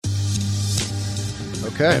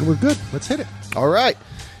Okay. And we're good. Let's hit it. All right.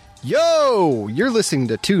 Yo, you're listening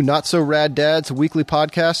to Two Not So Rad Dads, a weekly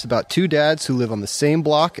podcast about two dads who live on the same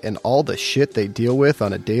block and all the shit they deal with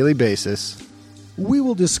on a daily basis. We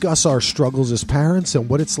will discuss our struggles as parents and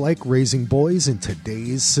what it's like raising boys in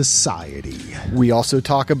today's society. We also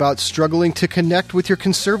talk about struggling to connect with your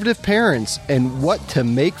conservative parents and what to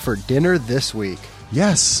make for dinner this week.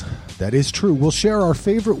 Yes, that is true. We'll share our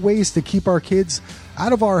favorite ways to keep our kids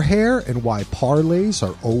out of our hair and why parlays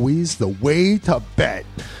are always the way to bet.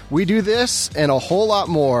 We do this and a whole lot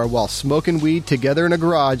more while smoking weed together in a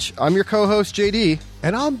garage. I'm your co-host, JD.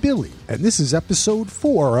 And I'm Billy, and this is episode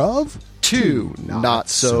 4 of Two Not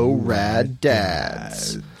So Rad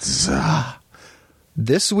Dads.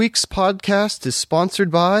 This week's podcast is sponsored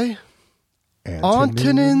by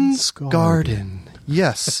Antonin's Garden.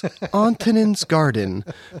 Yes, Antonin's Garden,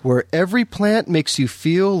 where every plant makes you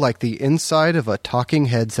feel like the inside of a Talking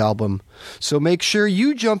Heads album. So make sure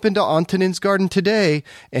you jump into Antonin's Garden today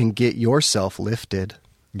and get yourself lifted.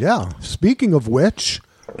 Yeah, speaking of which,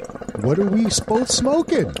 what are we both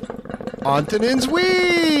smoking? Antonin's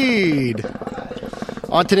Weed!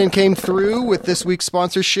 Antonin came through with this week's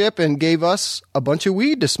sponsorship and gave us a bunch of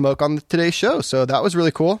weed to smoke on today's show. So that was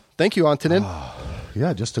really cool. Thank you, Antonin.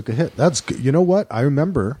 Yeah, just took a hit. That's good. You know what? I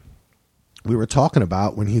remember we were talking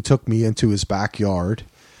about when he took me into his backyard,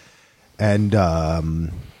 and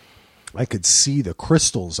I could see the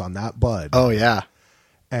crystals on that bud. Oh, yeah.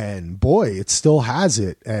 And boy, it still has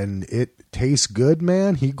it, and it tastes good,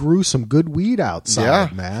 man. He grew some good weed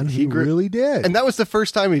outside, man. He really did. And that was the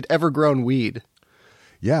first time he'd ever grown weed.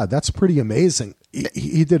 Yeah, that's pretty amazing.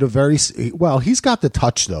 He did a very well. He's got the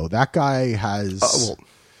touch, though. That guy has.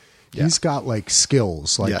 Yeah. He's got like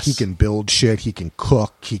skills, like he can build shit, he can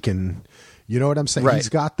cook, he can, you know what I'm saying? Right. He's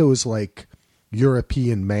got those like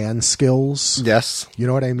European man skills. Yes. You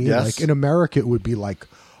know what I mean? Yes. Like in America, it would be like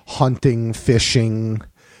hunting, fishing,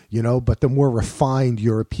 you know, but the more refined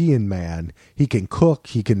European man, he can cook,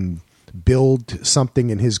 he can build something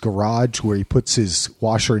in his garage where he puts his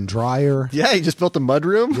washer and dryer. Yeah, he just built a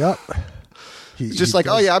mudroom. Yep. He's just like,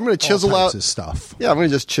 oh yeah, I'm going to chisel out his stuff. Yeah, I'm going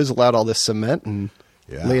to just chisel out all this cement and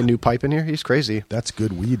lay a new pipe in here. He's crazy. That's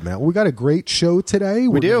good weed, man. We got a great show today.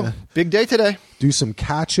 We do. Big day today. Do some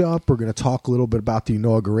catch up. We're going to talk a little bit about the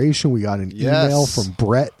inauguration. We got an email from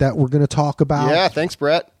Brett that we're going to talk about. Yeah, thanks,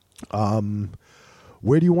 Brett.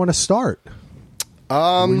 Where do you want to start?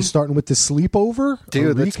 Are you starting with the sleepover?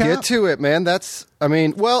 Dude, let's get to it, man. I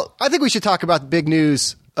think we should talk about the big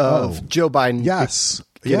news of Joe Biden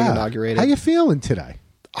getting inaugurated. How you feeling today?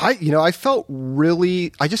 I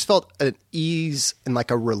just felt an ease and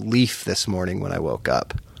like a relief this morning when I woke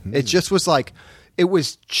up. It just was like, it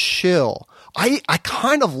was chill. I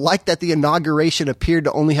kind of like that the inauguration appeared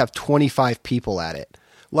to only have 25 people at it.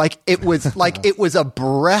 Like it was like it was a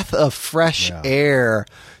breath of fresh air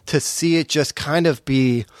to see it just kind of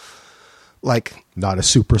be like not a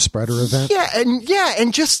super spreader event.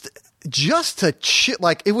 And just to chill,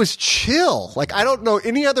 like it was chill. Like I don't know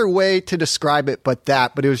any other way to describe it but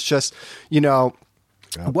that. But it was just, it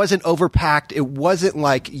wasn't overpacked. It wasn't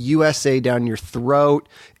like USA down your throat.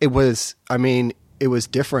 It was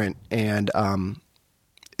different, and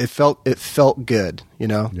it felt good.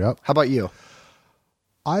 Yep. How about you?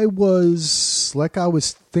 I was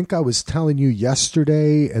telling you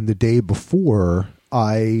yesterday and the day before.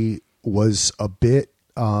 I was a bit.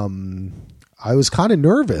 I was kind of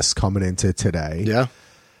nervous coming into today. Yeah.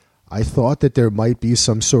 I thought that there might be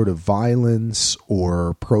some sort of violence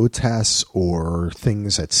or protests or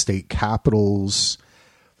things at state capitals.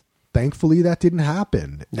 Thankfully, that didn't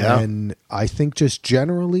happen. Yeah. And I think just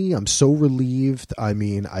generally, I'm so relieved. I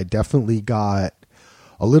mean, I definitely got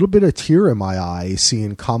a little bit of tear in my eye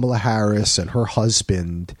seeing Kamala Harris and her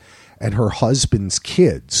husband and her husband's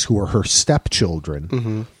kids, who are her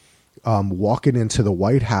stepchildren, walking into the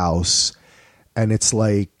White House. And it's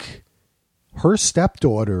like her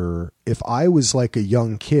stepdaughter, if I was like a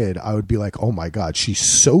young kid, I would be like, oh my God, she's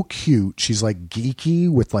so cute. She's like geeky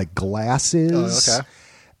with like glasses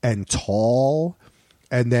and tall.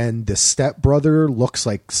 And then the stepbrother looks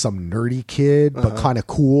like some nerdy kid, but kind of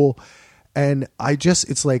cool. And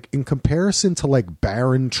it's like in comparison to like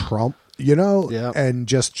Barron Trump, and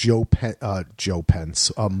just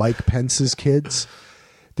Mike Pence's kids.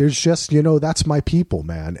 There's just, that's my people,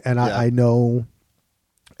 man. And I know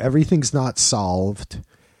everything's not solved.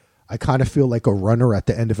 I kind of feel like a runner at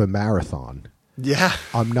the end of a marathon. Yeah.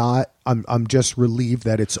 I'm just relieved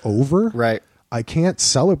that it's over. Right. I can't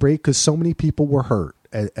celebrate because so many people were hurt.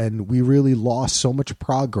 And we really lost so much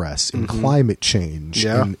progress in climate change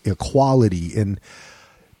and equality. And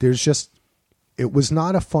there's just, it was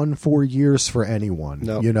not a fun 4 years for anyone,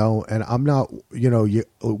 Nope. you know, and I'm not, you know,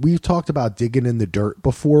 we've talked about digging in the dirt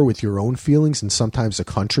before with your own feelings, and sometimes the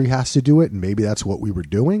country has to do it, and maybe that's what we were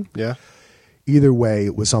doing. Yeah. Either way,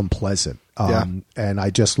 it was unpleasant. Yeah. And I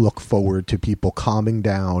just look forward to people calming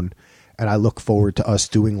down, and I look forward to us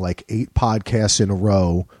doing like 8 podcasts in a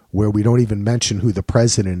row where we don't even mention who the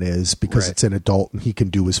president is because Right. it's an adult and he can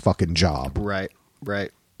do his fucking job. Right. Right.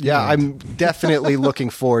 Yeah, I'm definitely looking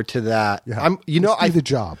forward to that. Yeah. I'm, you know, Just do the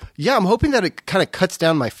job. Yeah, I'm hoping that it kind of cuts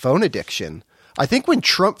down my phone addiction. I think when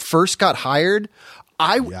Trump first got hired,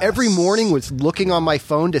 every morning was looking on my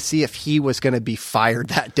phone to see if he was going to be fired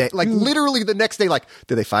that day. Like literally the next day, like,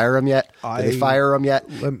 did they fire him yet? Did they fire him yet?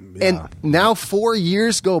 Yeah. And now 4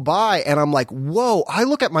 years go by and I'm like, whoa, I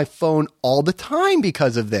look at my phone all the time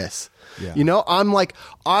because of this. Yeah. You know, I'm like,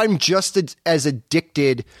 I'm just as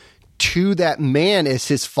addicted to that man as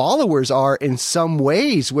his followers are in some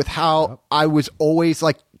ways, with how I was always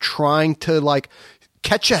like trying to like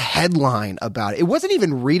catch a headline about it. It wasn't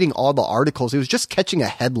even reading all the articles. It was just catching a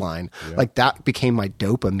headline. Like that became my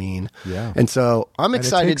dopamine. Yeah. And so I'm And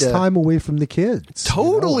excited it takes to time away from the kids.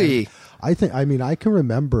 Totally. You know? I can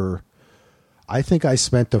remember, I think I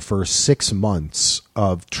spent the first 6 months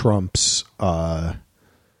of Trump's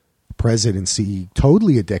presidency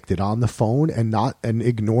totally addicted on the phone and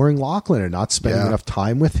ignoring Lachlan and not spending enough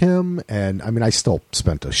time with him. And I mean, I still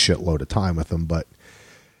spent a shitload of time with him,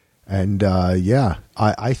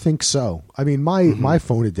 I think so. I mean, my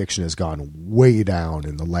phone addiction has gone way down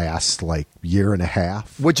in the last like year and a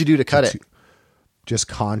half. What'd you do to cut it? Just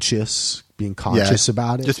being conscious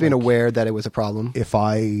about it. Just being aware that it was a problem. If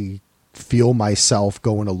I feel myself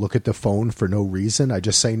going to look at the phone for no reason, I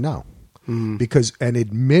just say no. Because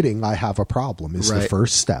admitting I have a problem is the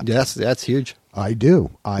first step. Yes, that's huge. I do.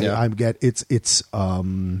 It's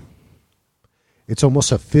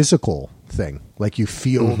almost a physical thing. Like you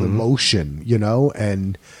feel the emotion, you know,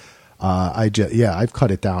 and I've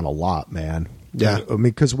cut it down a lot, man. Yeah. I mean,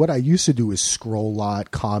 because what I used to do is scroll a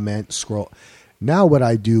lot, comment, scroll. Now what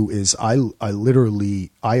I do is I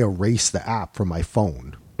erase the app from my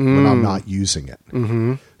phone when I'm not using it.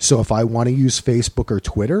 So if I want to use Facebook or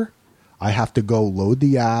Twitter, I have to go load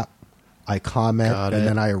the app, I comment, and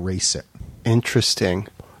then I erase it. Interesting.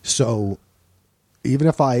 So even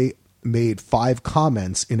if I made 5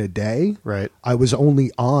 comments in a day, Right. I was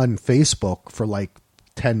only on Facebook for like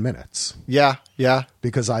 10 minutes Yeah. Yeah.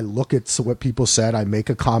 because I look at what people said, I make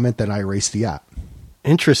a comment, then I erase the app.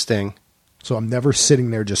 Interesting. So I'm never sitting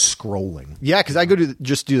there just scrolling. Yeah, because I go to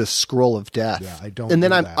just do the scroll of death. Yeah, I don't And then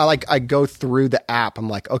do I that. go through the app. I'm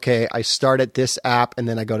like, okay, I start at this app, and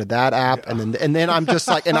then I go to that app, and then I'm just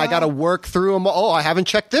like, and I got to work through them. Oh, I haven't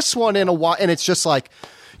checked this one in a while, and it's just like,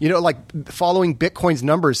 you know, like following Bitcoin's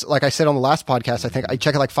numbers. Like I said on the last podcast, I think I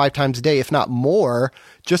check it like 5 times a day, if not more,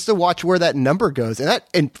 just to watch where that number goes.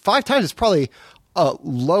 And 5 times is probably a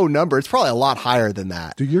low number. It's probably a lot higher than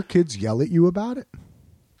that. Do your kids yell at you about it?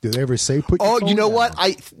 Do they ever say put your Oh, phone you know down? what?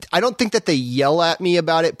 I don't think that they yell at me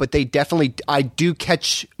about it, but they definitely, I do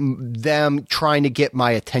catch them trying to get my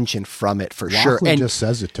attention from it for sure. Lachlan And just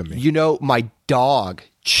says it to me. you know, my dog,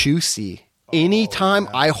 Chusey, anytime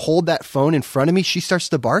I hold that phone in front of me, she starts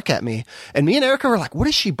to bark at me. And me and Erica were like, what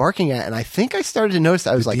is she barking at? And I think I started to notice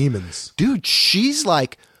that. I was like, demons. dude, she's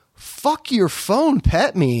like, fuck your phone,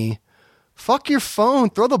 pet me. Fuck your phone,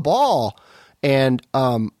 throw the ball. And,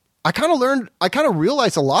 I kind of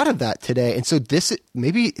realized a lot of that today. And so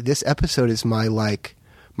maybe this episode is my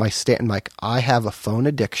stand, like I have a phone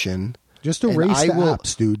addiction. Just and erase I the will-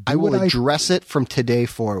 apps, dude. I will address it from today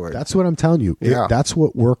forward. That's what I'm telling you. Yeah. That's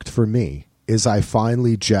what worked for me. Is I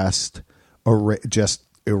finally just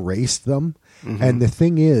erased them. And the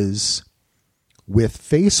thing is, with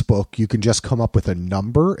Facebook, you can just come up with a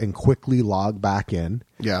number and quickly log back in.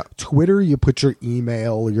 Yeah. Twitter, you put your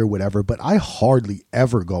email or your whatever, but I hardly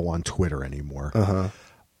ever go on Twitter anymore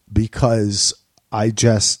because I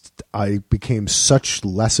became such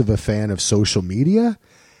less of a fan of social media,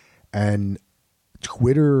 and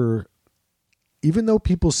Twitter, even though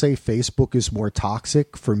people say Facebook is more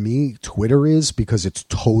toxic, for me, Twitter is, because it's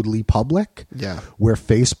totally public. Yeah. Where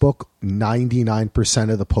Facebook,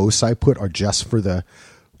 99% of the posts I put are just for the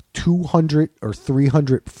 200 or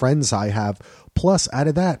 300 friends I have. Plus, out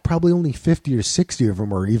of that, probably only 50 or 60 of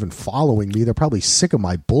them are even following me. They're probably sick of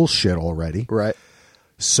my bullshit already. Right.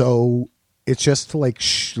 So it's just like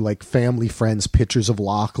family, friends, pictures of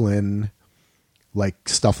Lachlan, like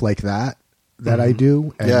stuff like that I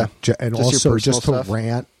do. And, Yeah. and Just your also just to personal stuff?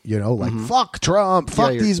 rant, you know, like fuck Trump,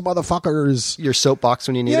 fuck your- these motherfuckers. Your soapbox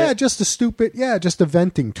when you need Yeah, it. just a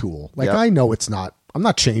venting tool. Like Yep. I know I'm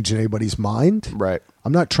not changing anybody's mind. Right.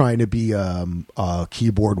 I'm not trying to be a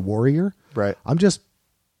keyboard warrior. Right. I'm just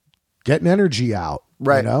getting energy out.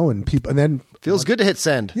 Right. You know, and people, and then Feels good to hit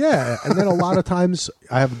send. yeah, and then a lot of times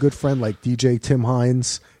I have a good friend like DJ Tim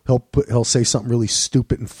Hines. He'll say something really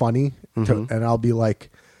stupid and funny, and I'll be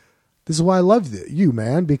like, "This is why I love you,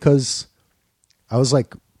 man," because I was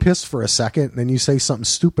like pissed for a second, and then you say something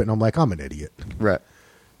stupid, and I'm like, "I'm an idiot," Right.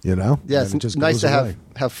 you know? Yeah, And it's nice to away.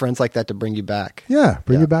 have friends like that to bring you back. Yeah,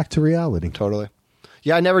 bring Yeah. you back to reality. Totally.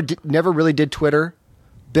 Yeah, I never really did Twitter.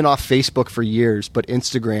 Been off Facebook for years, but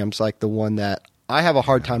Instagram's like the one that I have a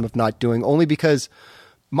hard time of not doing, only because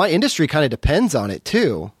my industry kind of depends on it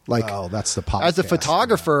too. Like, Oh, that's the podcast. as a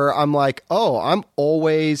photographer, I'm like, oh, I'm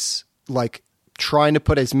always like trying to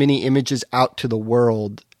put as many images out to the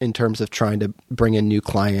world in terms of trying to bring in new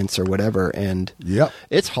clients or whatever. And Yep.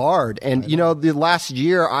 it's hard. And you know, the last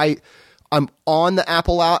year I'm on the app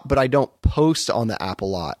a lot, but I don't post on the app a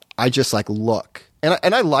lot. I just like look.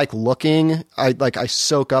 And I like looking. I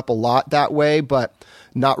soak up a lot that way, but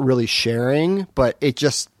not really sharing. But it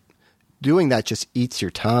just doing that just eats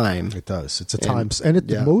your time. It does. It's a time, and it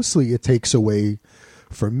yeah. mostly it takes away.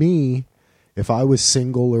 For me, if I was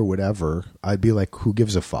single or whatever, I'd be like, "Who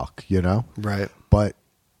gives a fuck?" You know. Right. But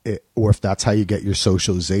or if that's how you get your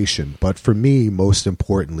socialization. But for me, most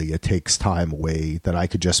importantly, it takes time away that I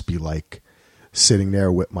could just be like sitting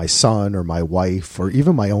there with my son or my wife or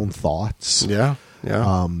even my own thoughts. Yeah.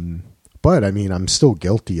 Yeah. But I mean, I'm still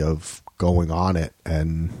guilty of going on it.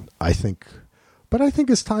 And I think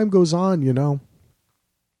as time goes on, you know,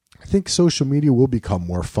 I think social media will become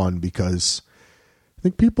more fun because I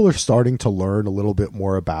think people are starting to learn a little bit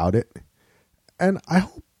more about it. And I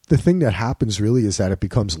hope the thing that happens really is that it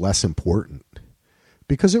becomes less important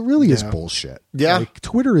because it really is bullshit. Yeah. Like,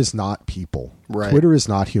 Twitter is not people. Right. Twitter is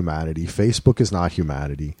not humanity. Facebook is not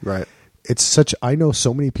humanity. Right. I know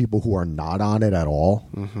so many people who are not on it at all,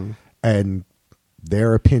 and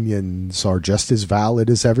their opinions are just as valid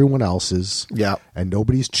as everyone else's. Yeah. And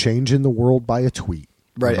nobody's changing the world by a tweet.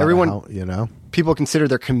 Right. No matter Everyone, how, you know, people consider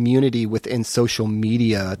their community within social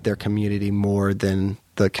media their community more than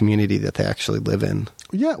the community that they actually live in.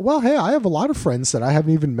 yeah. Well, hey, I have a lot of friends that I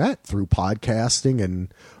haven't even met through podcasting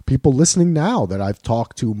and people listening now that I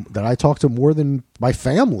talk to more than my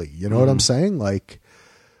family. You know what I'm saying? Like,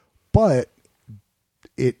 but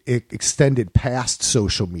it extended past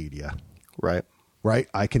social media. Right. Right?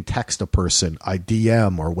 I can text a person, I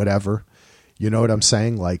DM or whatever. You know what I'm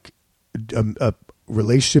saying? Like a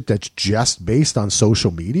relationship that's just based on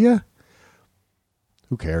social media.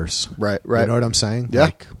 Who cares? Right. Right. You know what I'm saying?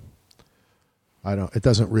 Yeah. Like, it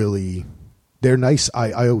doesn't really, they're nice.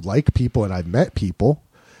 I like people and I've met people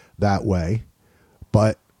that way,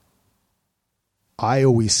 but I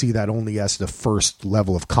always see that only as the first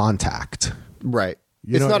level of contact. Right.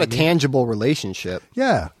 You It's know not what a I mean? tangible relationship.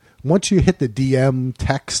 Yeah. Once you hit the DM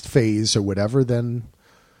text phase or whatever, then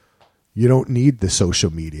you don't need the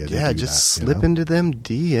social media. To Yeah, do just that, you slip know? into them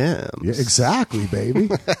DMs. Yeah, exactly, baby.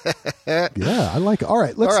 Yeah, I like it. All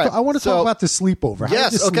right, let's. All right, I want to so- talk about the sleepover. How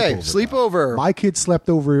Yes, did the okay, go? sleepover. My kids slept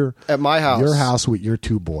over At my house. your house with your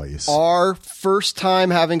two boys. Our first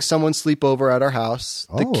time having someone sleep over at our house.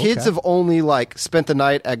 The Oh, kids okay. have only like spent the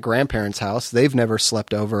night at grandparents' house. They've never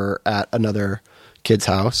slept over at another kid's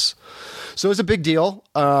house. So it was a big deal.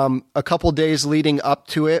 A couple days leading up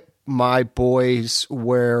to it, my boys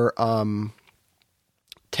were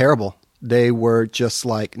terrible. They were just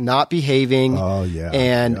like not behaving. Oh, yeah.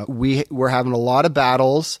 And Yep. we were having a lot of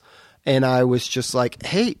battles. And I was just like,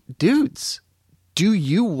 hey, dudes, do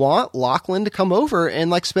you want Lachlan to come over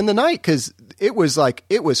and like spend the night? Because it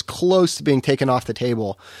was close to being taken off the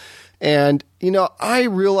table. And, you know, I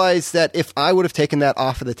realized that if I would have taken that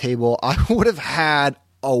off of the table, I would have had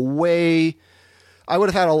a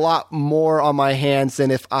lot more on my hands than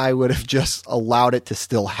if I would have just allowed it to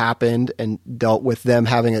still happen and dealt with them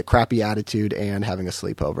having a crappy attitude and having a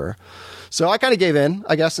sleepover. So I kind of gave in,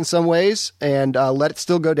 I guess, in some ways and let it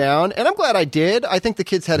still go down. And I'm glad I did. I think the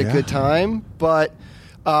kids had a good time, but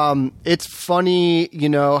it's funny, you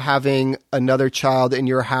know, having another child in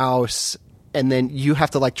your house and then you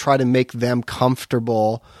have to like try to make them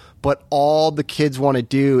comfortable. But all the kids want to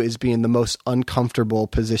do is be in the most uncomfortable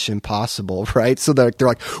position possible, right? So they're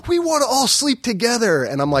like, we want to all sleep together.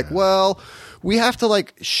 And I'm like, well, we have to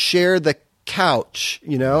like share the couch,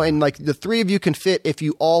 you know? And like the three of you can fit if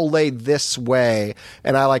you all lay this way.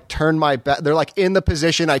 And I like turn my back. They're like in the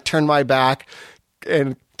position. I turn my back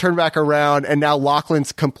and turn back around. And now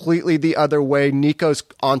Lachlan's completely the other way. Nico's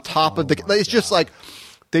on top of the, it's just like,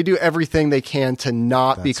 they do everything they can to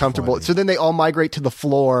not be That's comfortable. funny. So then they all migrate to the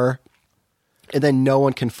floor and then no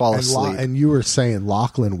one can fall And, asleep. and you were saying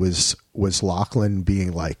Lachlan was Lachlan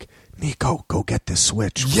being like, Nico, go get this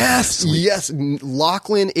switch. Yes.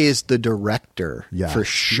 Lachlan is the director for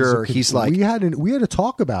sure. He's like, we had to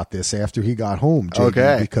talk about this after he got home, JD,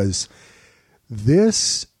 Okay. because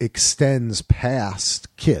this extends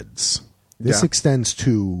past kids. This extends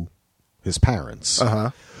to his parents,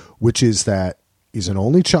 which is that he's an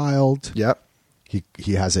only child. yep.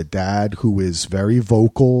 He has a dad who is very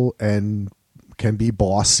vocal and can be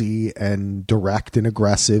bossy and direct and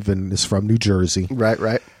aggressive and is from New Jersey.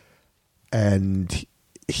 Right. And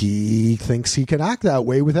he thinks he can act that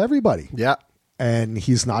way with everybody. Yeah. And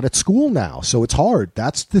he's not at school now, so it's hard.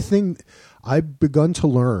 That's the thing I've begun to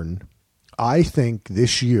learn. I think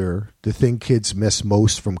this year, the thing kids miss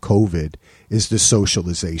most from COVID is the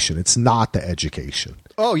socialization. It's not the education.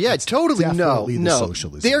 Oh yeah, totally. definitely the No.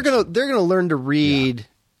 socialization. They're gonna learn to read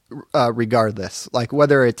regardless, like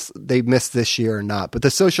whether it's they missed this year or not. But the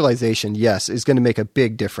socialization, yes, is going to make a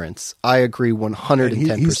big difference. I agree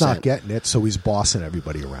 110%. He's not getting it, so he's bossing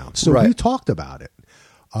everybody around. So Right. we talked about it.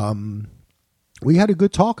 We had a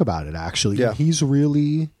good talk about it, actually. Yeah. He's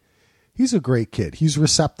a great kid. He's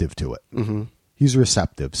receptive to it. Mm-hmm. He's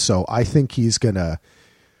receptive. So I think he's going to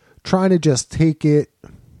try to just take it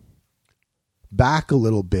back a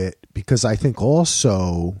little bit, because I think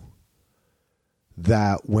also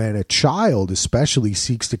that when a child especially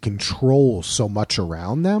seeks to control so much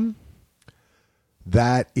around them,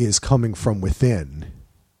 that is coming from within,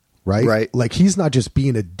 right? Right. Like he's not just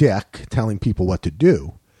being a dick telling people what to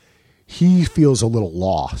do. He feels a little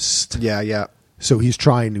lost. Yeah. So he's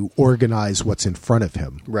trying to organize what's in front of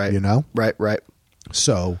him. Right. You know? Right.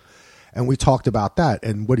 So, and we talked about that,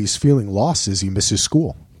 and what he's feeling lost is he misses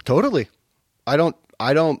school. Totally. I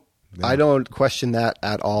don't question that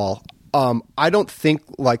at all. I don't think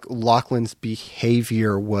like Lachlan's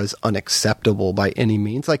behavior was unacceptable by any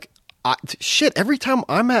means. Like, every time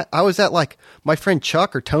I was at like my friend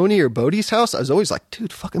Chuck or Tony or Bodie's house, I was always like,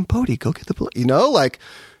 dude, fucking Bodie, go get the,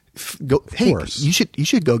 go. Hey, course. you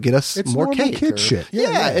should go get us It's more normal cake. kid shit.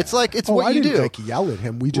 Yeah, it's like it's what I you didn't do. like yell at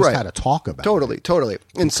him. We just Right. had to talk about it. Totally.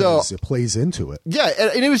 And so Because it plays into it. yeah,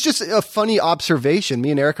 and it was just a funny observation.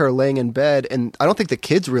 Me and Erica are laying in bed, and I don't think the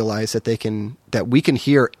kids realize that that we can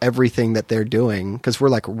hear everything that they're doing because we're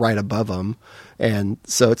like right above them, and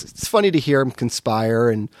so it's funny to hear them conspire.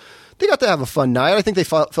 And they got to have a fun night. I think they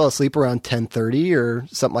fell asleep around 10:30 or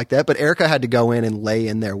something like that. But Erica had to go in and lay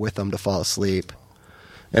in there with them to fall asleep.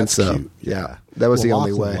 And That's so, cute. yeah, that was the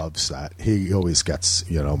only Lachlan way. loves that. He always gets,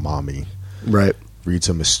 mommy Right. reads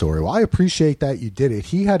him a story. Well, I appreciate that you did it.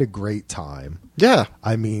 He had a great time. Yeah.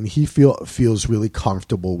 I mean, he feels really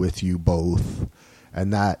comfortable with you both.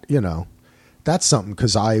 And that, that's something,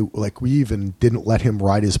 because we even didn't let him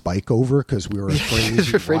ride his bike over because we were afraid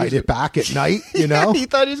he'd ride it back at night, He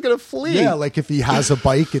thought he was going to flee. Yeah, like if he has a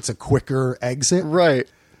bike, it's a quicker exit. Right.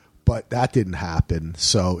 But that didn't happen.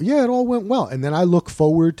 So, yeah, it all went well. And then I look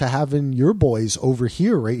forward to having your boys over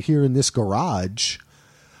here, right here in this garage.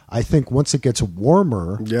 I think once it gets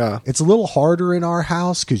warmer, Yeah. it's a little harder in our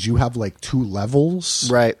house because you have like 2 levels.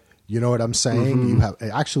 Right. You know what I'm saying? Mm-hmm. You have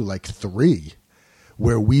actually like 3,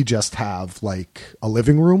 where we just have like a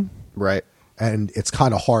living room. Right. And it's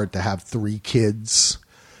kind of hard to have 3 kids,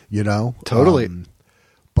 Totally.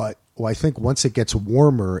 But I think once it gets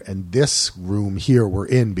warmer and this room here we're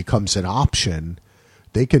in becomes an option,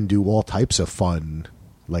 they can do all types of fun,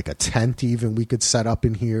 like a tent even we could set up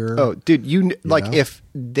in here. Oh, dude, know? if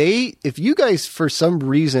you guys for some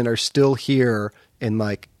reason are still here in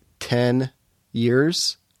like 10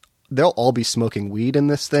 years, they'll all be smoking weed in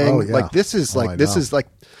this thing. Oh, yeah. Like this is I like this know. is like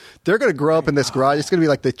they're going to grow up in this garage. It's going to be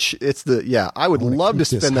like I would I wanna love to keep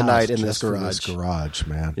this spend the house night in just this for garage. This garage,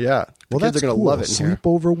 man. Yeah. The Well, kids that's are going to cool. love it in here.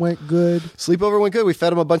 Sleepover went good. Sleepover went good. We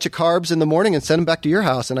fed him a bunch of carbs in the morning and sent him back to your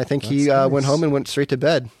house. And I think he That's went nice. home and went straight to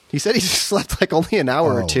bed. He said he slept like only an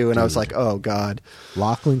hour or Oh, two. And I was dude. like, oh, God.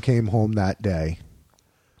 Lachlan came home that day,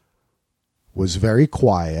 was very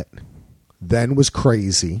quiet, then was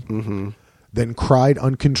crazy, then cried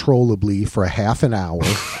uncontrollably for a half an hour,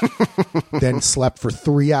 then slept for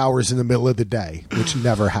 3 hours in the middle of the day, which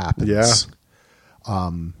never happens.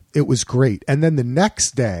 Yeah. It was great. And then the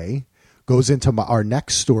next day goes into our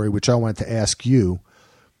next story, which I wanted to ask you,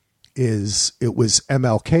 is it was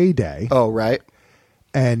MLK Day. Oh, right.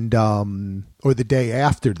 And or the day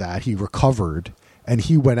after that, he recovered and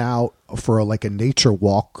he went out for like a nature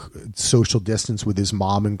walk, social distance with his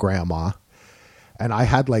mom and grandma. And I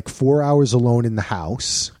had like 4 hours alone in the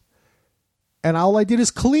house, and all I did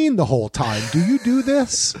is clean the whole time. Do you do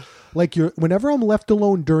this? Like whenever I'm left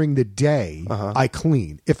alone during the day, I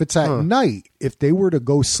clean. If it's at night, if they were to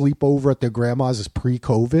go sleep over at their grandma's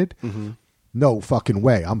pre-COVID, no fucking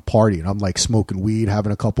way. I'm partying. I'm like smoking weed,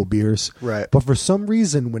 having a couple beers. Right. But for some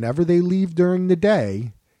reason, whenever they leave during the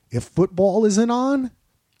day, if football isn't on,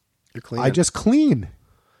 You're cleaning. I just clean.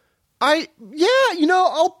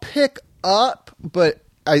 I'll pick up, but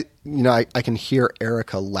I can hear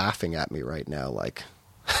Erica laughing at me right now, like,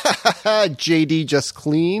 JD just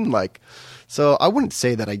clean, like. So I wouldn't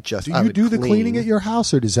say that I just. Do you do the cleaning at your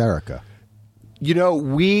house, or does Erica?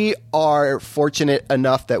 We are fortunate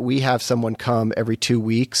enough that we have someone come every 2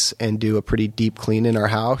 weeks and do a pretty deep clean in our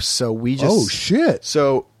house. So we just. Oh shit!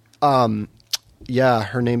 So, yeah,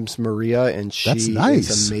 her name's Maria, and she That's nice.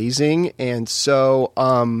 is amazing. And so,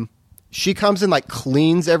 she comes and like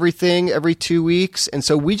cleans everything every 2 weeks. And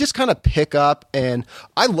so we just kind of pick up, and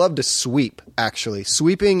I love to sweep, actually.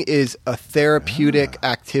 Sweeping is a therapeutic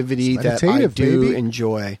activity that I do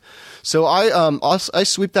enjoy. So I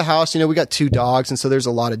sweep the house. We got 2 dogs, and so there's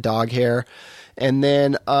a lot of dog hair. And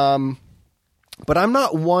then, but I'm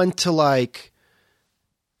not one to like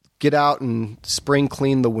get out and spring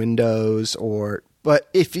clean the windows but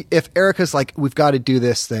if Erica's like, we've got to do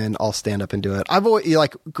this, then I'll stand up and do it. I've always,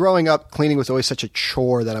 like, growing up, cleaning was always such a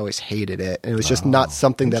chore that I always hated it. And it was just not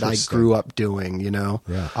something that I grew up doing,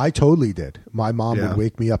 Yeah, I totally did. My mom would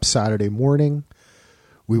wake me up Saturday morning.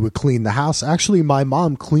 We would clean the house. Actually, my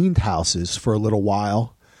mom cleaned houses for a little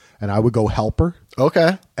while, and I would go help her.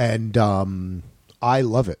 Okay. And I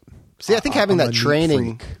love it. See, I think having that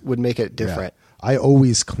training would make it different. Yeah. I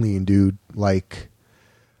always clean, dude. Like,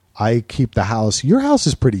 I keep the house. Your house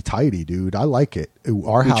is pretty tidy, dude. I like it.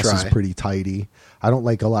 Our house is pretty tidy. I don't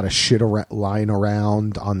like a lot of shit lying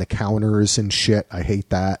around on the counters and shit. I hate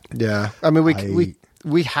that. Yeah. I mean,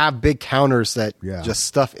 we have big counters that just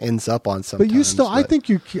stuff ends up on sometimes. But you still, I think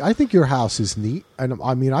your house is neat. And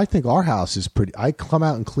I mean, I think our house is pretty. I come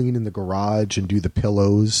out and clean in the garage and do the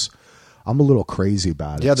pillows. I'm a little crazy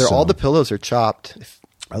about it. Yeah, all the pillows are chopped.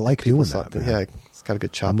 I like doing that. Man. Yeah, it's got a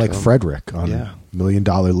good chop. I'm like Frederick on $1 Million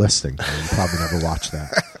Listing. You probably never watched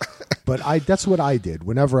that. But that's what I did.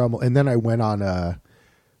 And then I went on a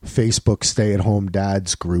Facebook stay-at-home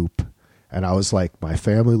dads group, and I was like, my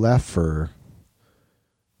family left for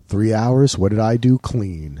 3 hours. What did I do?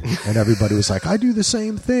 Clean. And everybody was like, I do the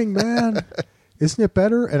same thing, man. Isn't it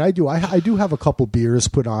better? And I do. I do have a couple beers,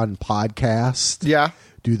 put on podcast. Yeah.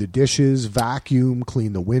 Do the dishes, vacuum,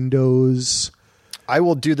 clean the windows. I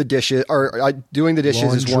will do the dishes, or doing the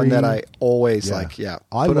dishes is one that I always like. Yeah.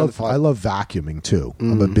 I love vacuuming too.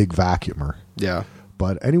 I'm a big vacuumer. Yeah.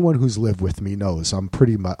 But anyone who's lived with me knows I'm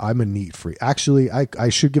a neat freak. Actually, I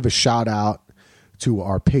should give a shout out to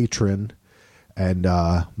our patron and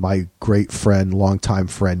my great friend, longtime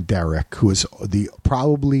friend Derek, who is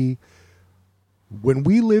probably when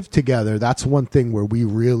we lived together, that's one thing where we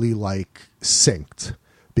really like synced,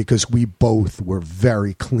 because we both were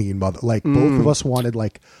very clean. Both of us wanted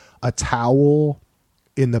like a towel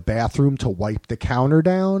in the bathroom to wipe the counter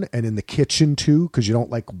down, and in the kitchen too, because you don't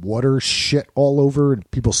like water shit all over and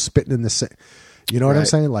people spitting in the sink. You know what I'm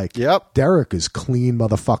saying? Like, yep. Derek is clean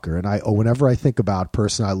motherfucker. And whenever I think about a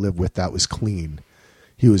person I lived with that was clean,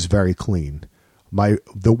 he was very clean.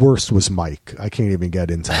 The worst was Mike. I can't even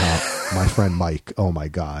get into how my friend Mike. Oh my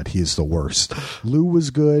God, he is the worst. Lou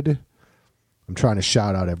was good. I'm trying to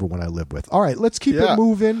shout out everyone I live with. All right, let's keep it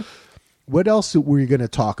moving. What else were you going to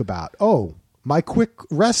talk about? Oh, my quick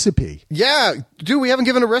recipe. Yeah, dude, we haven't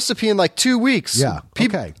given a recipe in like 2 weeks. Yeah,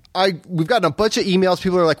 okay. We've gotten a bunch of emails.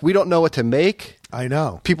 People are like, we don't know what to make. I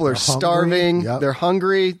know. People are starving. Yep. They're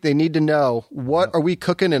hungry. They need to know, what are we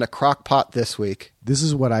cooking in a crock pot this week? This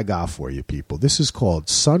is what I got for you, people. This is called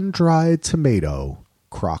sun-dried tomato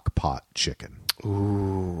crock pot chicken.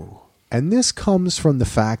 Ooh. And this comes from the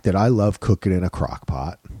fact that I love cooking in a crock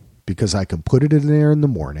pot, because I can put it in there in the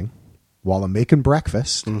morning while I'm making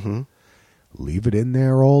breakfast, leave it in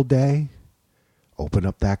there all day, open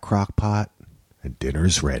up that crock pot, and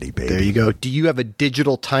dinner's ready, baby. There you go. Do you have a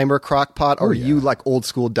digital timer crock pot, or are you like old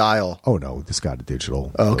school dial? Oh, no. This got a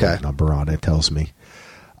digital number on it, tells me.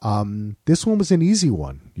 This one was an easy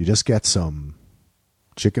one. You just get some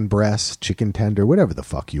chicken breast, chicken tender, whatever the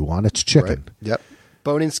fuck you want. It's chicken. Right. Yep.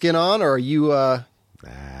 Bone and skin on, or are you...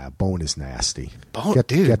 bone is nasty. Bone, get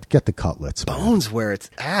the cutlets. Bone's man. Where it's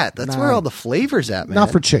at. That's where all the flavor's at, man.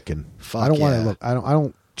 Not for chicken. Fuck I don't want to look. I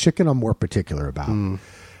don't. Chicken, I'm more particular about.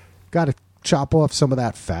 Got to chop off some of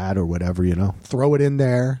that fat or whatever, Throw it in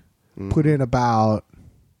there. Put in about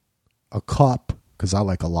a cup, because I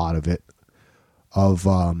like a lot of it, of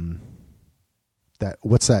that.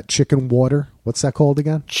 What's that? Chicken water. What's that called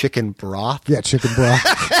again? Chicken broth. Yeah, chicken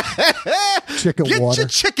broth. Chicken Get water. your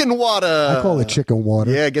chicken water. I call it chicken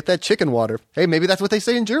water. Yeah, get that chicken water. Hey, maybe that's what they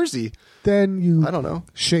say in Jersey. Then you I don't know.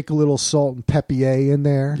 shake a little salt and pepper in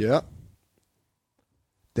there. Yeah.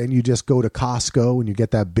 Then you just go to Costco and you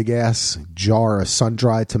get that big ass jar of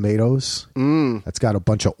sun-dried tomatoes. That's got a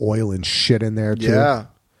bunch of oil and shit in there too. Yeah.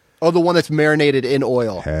 Oh, the one that's marinated in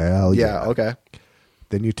oil. Hell yeah. Okay.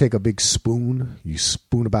 Then you take a big spoon. You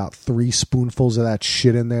spoon about 3 spoonfuls of that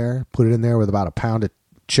shit in there. Put it in there with about a pound of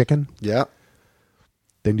chicken. Yeah.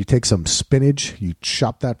 Then you take some spinach. You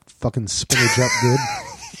chop that fucking spinach up good.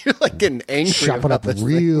 You're like getting angry Chop it about up this thing.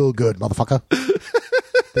 real good, motherfucker.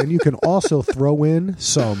 Then you can also throw in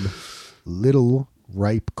some little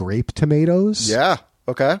ripe grape tomatoes. Yeah.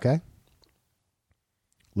 Okay. Okay.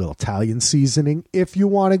 Little Italian seasoning if you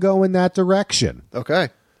want to go in that direction. Okay.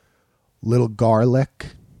 Little garlic.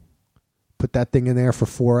 Put that thing in there for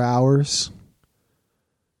 4 hours.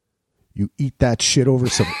 You eat that shit over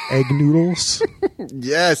some egg noodles.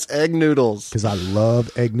 Yes, egg noodles. Because I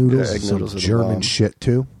love egg noodles. Yeah, egg Some noodles are the German bomb. shit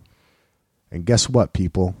too. And guess what,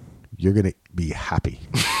 people? You're going to be happy.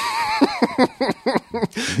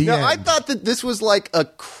 The Now, I end. thought that this was like a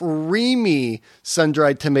creamy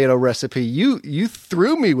sun-dried tomato recipe. You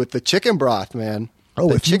threw me with the chicken broth, man. Oh,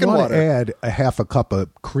 the if you chicken want water. to add a half a cup of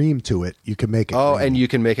cream to it, you can make it. Oh, creamy. and you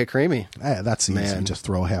can make it creamy. That's easy. Man. Just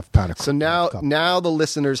throw a half pound of cream. So now, in a cup. now the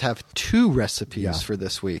listeners have 2 recipes Yeah. for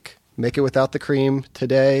this week. Make it without the cream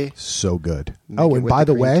today. So good. Make Oh, it and with by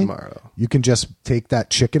the the cream way, tomorrow. you can just take that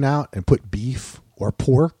chicken out and put beef or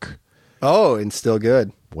pork, Oh, and still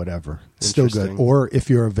good. whatever. It's still good. Interesting. Or if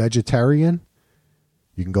you're a vegetarian,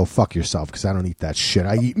 you can go fuck yourself because I don't eat that shit.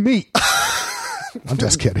 I eat meat. I'm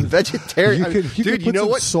just kidding. Vegetarian. You could Dude, put you know some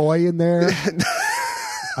what? soy in there.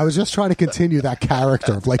 I was just trying to continue that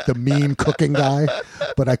character of like the mean cooking guy,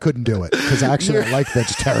 but I couldn't do it because I actually don't like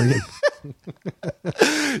vegetarian.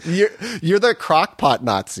 You're the crock pot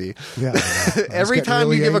Nazi. Yeah, I know. I was Every getting time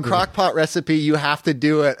really you give angry. a crock pot recipe, you have to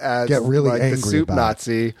do it as Get really like angry the soup about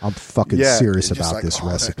Nazi. it. I'm fucking Yeah, serious you're just about like, this "Oh,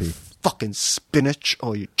 that recipe. Fucking spinach.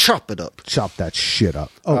 Oh, you chop it up. Chop that shit up.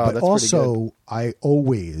 Oh, Oh, but that's also I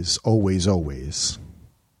always,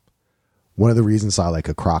 one of the reasons I like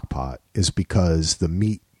a crock pot is because the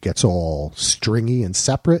meat gets all stringy and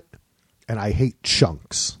separate, and I hate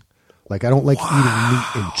chunks. Like I don't like eating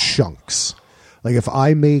meat in chunks. Like if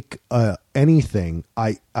I make anything,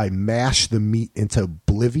 I mash the meat into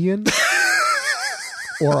oblivion,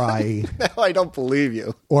 or I No, I don't believe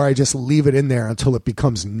you. just leave it in there until it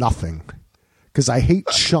becomes nothing. Because I hate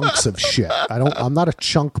chunks of shit. I'm not a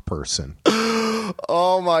chunk person.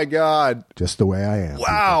 Oh my God. Just the way I am.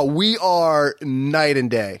 Wow. We are night and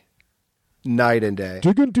day. Night and day.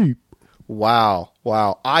 Digging deep. Wow.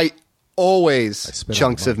 Wow. I always spit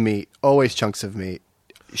chunks out of meat. Always chunks of meat.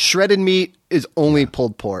 Shredded meat is only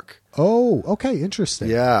pulled pork. Oh, okay, interesting.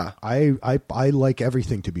 Yeah. I like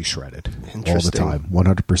everything to be shredded all the Interesting. time,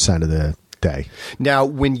 100% of the day. Now,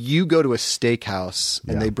 when you go to a steakhouse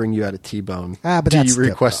and Yeah. they bring you out a T-bone, But do that's you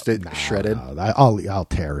request it no, shredded? no, I'll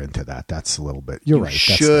tear into that. That's a little bit. You're You right. That's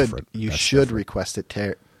should. different. You That's should different. request it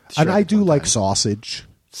And shredded I do one like time. sausage.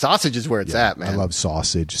 Sausage is where it's at, man. I love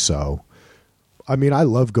sausage. So, I mean, I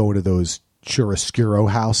love going to those churrasquero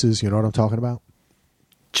houses. You know what I'm talking about?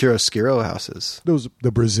 churrasquero houses. The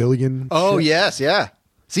Brazilian. Oh shit. yes, yeah.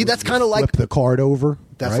 See, that's kind of like Flip the card over.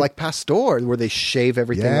 that's right? like pastor, where they shave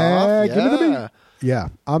everything Yeah, off. give it to me. Yeah,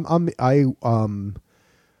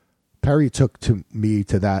 Perry took me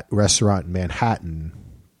to that restaurant in Manhattan,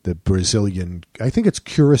 the Brazilian. I think it's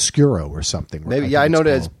Churrasquero or something. Maybe, think yeah, I it's know it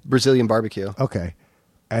as called. Brazilian barbecue. Okay,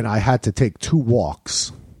 and I had to take 2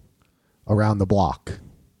 walks around the block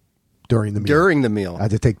during the meal. During the meal. I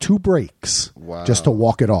had to take 2 breaks Wow. just to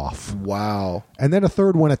walk it off, Wow. and then a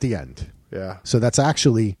third one at the end. Yeah. So that's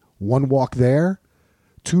actually 1 walk there,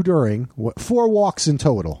 2 during, 4 walks in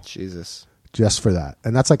total. Jesus. Just for that.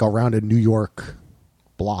 And that's like around a New York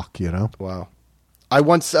block, you know? Wow. I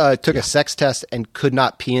once took a sex test and could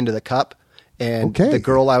not pee into the cup. And Okay. the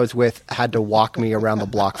girl I was with had to walk me around the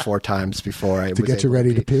block 4 times before I To was get you able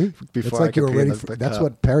ready to pee? Before It's I like you could were pee in ready the for, that's cup.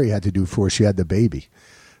 what Perry had to do before she had the baby.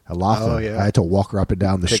 Alatha. Oh, yeah. I had to walk her up and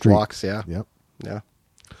down the Take street. walks, yeah. Yep. Yeah.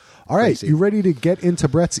 All right. Crazy. You ready to get into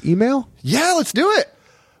Brett's email? Yeah, let's do it.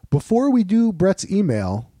 Before we do Brett's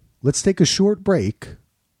email, let's take a short break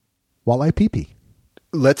while I pee-pee.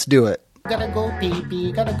 Let's do it. Gotta go pee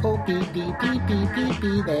pee, gotta go pee pee pee pee pee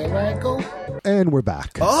pee. There I go. And we're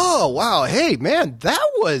back. Oh, wow. Hey, man, that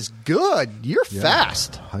was good. You're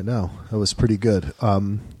fast. I know. That was pretty good.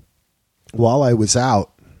 While I was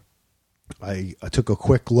out, I took a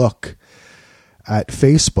quick look at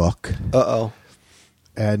Facebook, Uh-oh.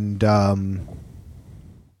 and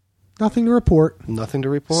Nothing to report. Nothing to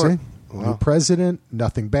report. See? New president,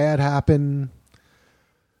 nothing bad happened.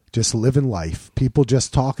 Just living life. People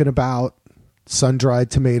just talking about sun-dried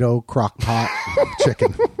tomato, crock pot,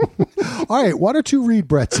 chicken. All right, why don't you read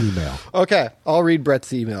Brett's email? Okay, I'll read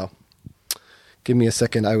Brett's email. Give me a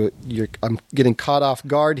second. I'm getting caught off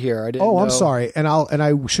guard here. I didn't know. I'm sorry. And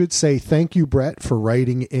I should say thank you, Brett, for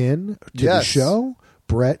writing in to the show.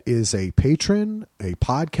 Brett is a patron, a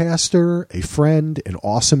podcaster, a friend, an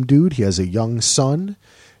awesome dude. He has a young son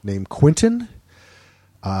named Quentin,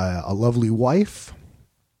 a lovely wife.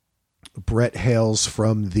 Brett hails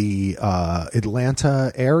from the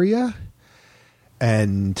Atlanta area,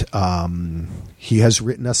 and he has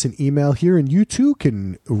written us an email here, and you too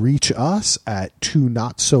can reach us at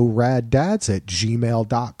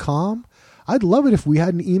 2notsoradads@gmail.com. I'd love it if we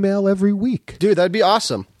had an email every week. Dude, that'd be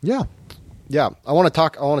awesome. Yeah. Yeah, I want to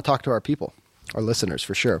talk to our people, our listeners,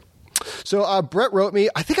 for sure. So Brett wrote me.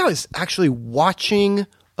 I think I was actually watching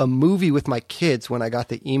a movie with my kids when I got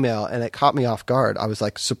the email, and it caught me off guard. I was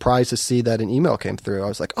like surprised to see that an email came through. I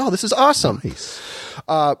was like, oh, this is awesome. Nice.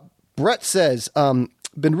 Brett says,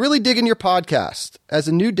 been really digging your podcast. As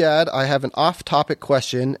a new dad, I have an off-topic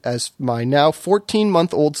question as my now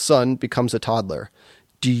 14-month-old son becomes a toddler.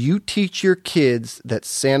 Do you teach your kids that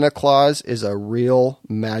Santa Claus is a real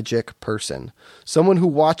magic person? Someone who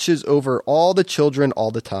watches over all the children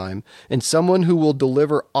all the time, and someone who will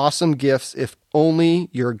deliver awesome gifts if only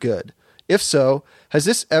you're good. If so, has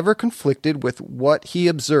this ever conflicted with what he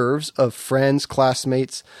observes of friends,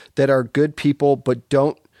 classmates that are good people but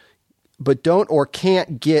don't or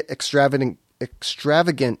can't get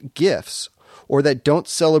extravagant gifts, or that don't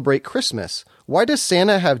celebrate Christmas? Why does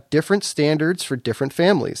Santa have different standards for different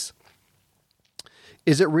families?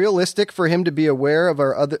 Is it realistic for him to be aware of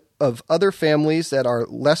other families that are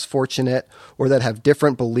less fortunate or that have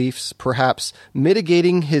different beliefs, perhaps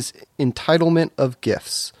mitigating his entitlement of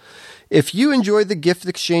gifts? If you enjoy the gift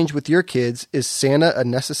exchange with your kids, is Santa a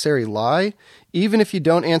necessary lie? Even if you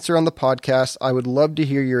don't answer on the podcast, I would love to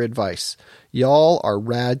hear your advice. Y'all are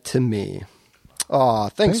rad to me. Aw,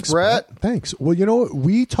 thanks, Brett. Thanks. Well, you know what?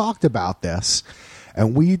 We talked about this,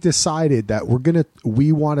 and we decided that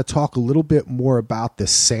we want to talk a little bit more about the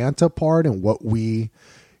Santa part and what we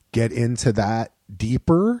get into that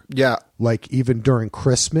deeper. Yeah. Like even during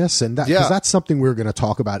Christmas, and that, because that's something we were going to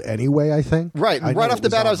talk about anyway, I think. Right. Right off the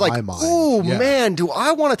bat, I was like, oh, man, do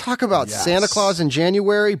I want to talk about Santa Claus in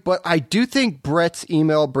January? But I do think Brett's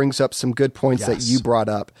email brings up some good points that you brought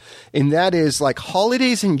up. And that is like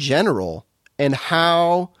holidays in general. And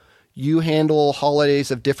how you handle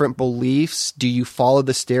holidays of different beliefs. Do you follow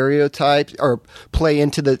the stereotypes or play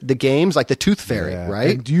into the games like the Tooth Fairy,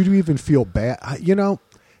 right? And do you even feel bad? You know,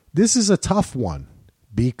 this is a tough one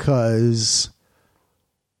because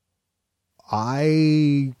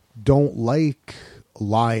I don't like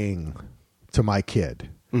lying to my kid.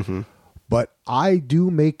 Mm-hmm. But I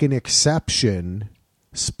do make an exception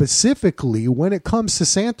specifically when it comes to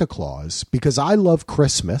Santa Claus because I love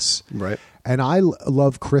Christmas. Right. And I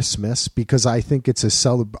love Christmas because I think it's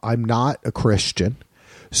I'm not a Christian,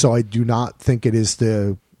 so I do not think it is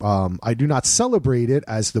I do not celebrate it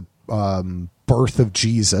as the birth of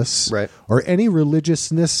Jesus, right, or any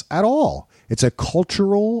religiousness at all. It's a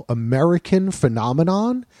cultural American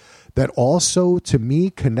phenomenon that also, to me,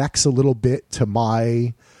 connects a little bit to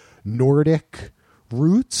my Nordic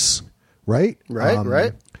roots, right?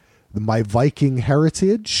 Right. My Viking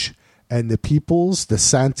heritage. And the peoples,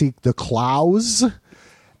 the Claus.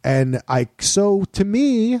 And so to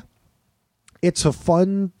me, it's a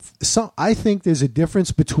fun, I think there's a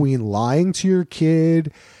difference between lying to your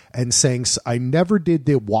kid and saying, I never did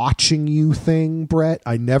the watching you thing, Brett.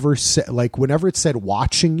 I never said, like, whenever it said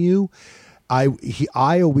watching you, I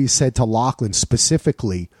always said to Lachlan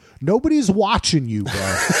specifically, nobody's watching you,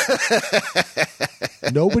 bro.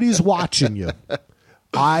 Nobody's watching you.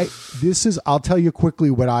 I'll tell you quickly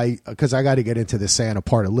because I got to get into the Santa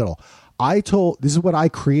part a little. This is what I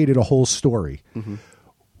created a whole story. Mm-hmm.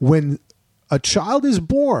 When a child is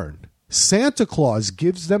born, Santa Claus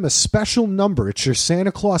gives them a special number. It's your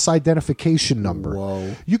Santa Claus identification number.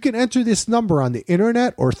 Whoa. You can enter this number on the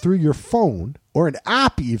internet or through your phone or an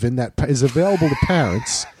app even that is available to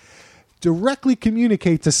parents. Directly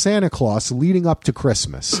communicate to Santa Claus leading up to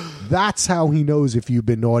Christmas. That's how he knows if you've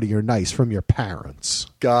been naughty or nice, from your parents.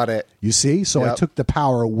 Got it. You see? So I took the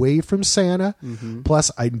power away from Santa. Mm-hmm.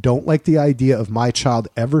 Plus, I don't like the idea of my child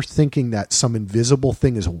ever thinking that some invisible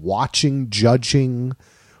thing is watching, judging,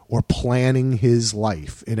 or planning his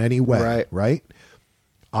life in any way. Right?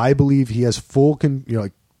 I believe he has full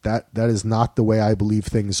that is not the way I believe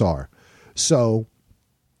things are. So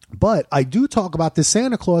But I do talk about the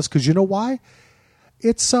Santa Claus because you know why?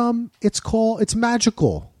 It's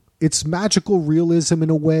magical. It's magical realism in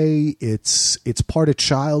a way. It's part of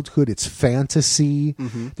childhood. It's fantasy.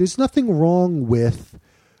 There's nothing wrong with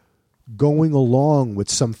going along with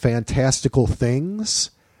some fantastical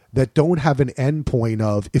things that don't have an end point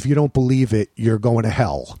of, if you don't believe it, you're going to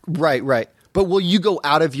hell. Right. But will you go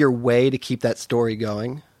out of your way to keep that story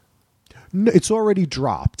going? No, it's already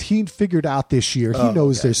dropped. He figured out this year. He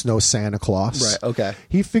knows there's no Santa Claus. Right, okay.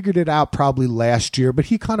 He figured it out probably last year, but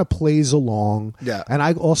he kind of plays along. Yeah. And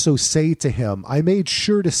I also say to him, I made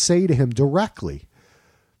sure to say to him directly,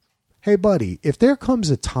 hey, buddy, if there comes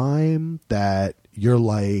a time that you're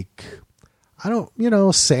like,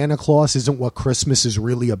 Santa Claus isn't what Christmas is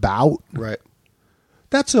really about. Right.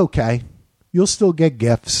 That's okay. You'll still get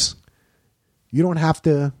gifts. You don't have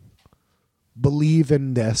to believe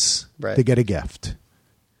in this to get a gift.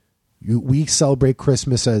 We celebrate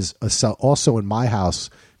Christmas also in my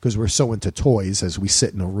house because we're so into toys as we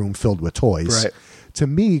sit in a room filled with toys. Right. To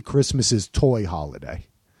me, Christmas is toy holiday.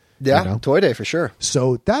 Yeah, Toy Day for sure.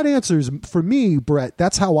 So that answers, for me, Brett,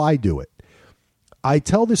 that's how I do it. I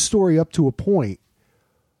tell this story up to a point.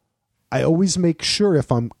 I always make sure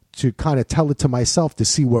if I'm to kind of tell it to myself to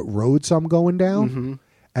see what roads I'm going down.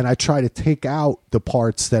 And I try to take out the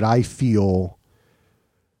parts that I feel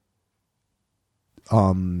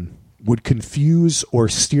would confuse or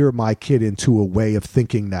steer my kid into a way of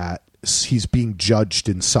thinking that he's being judged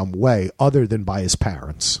in some way other than by his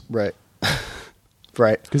parents. Right.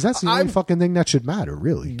 Right. Because that's the only fucking thing that should matter,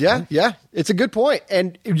 really. Yeah, yeah. It's a good point.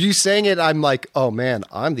 And you saying it, I'm like, oh man,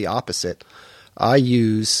 I'm the opposite. I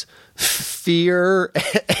use fear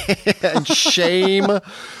and shame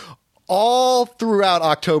all throughout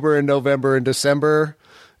October and November and December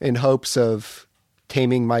in hopes of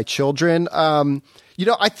taming my children.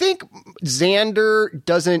 I think Xander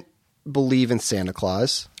doesn't believe in Santa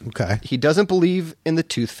Claus. Okay. He doesn't believe in the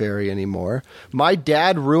Tooth Fairy anymore. My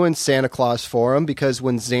dad ruined Santa Claus for him because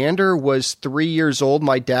when Xander was 3 years old,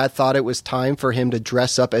 my dad thought it was time for him to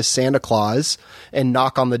dress up as Santa Claus and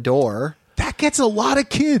knock on the door. That gets a lot of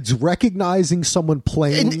kids recognizing someone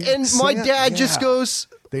playing. And my dad just goes,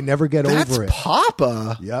 they never get over it. That's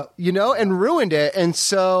Papa. Yep. And ruined it. And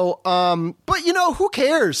so, but who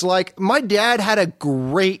cares? Like, my dad had a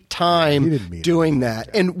great time doing that.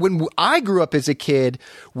 And when I grew up as a kid,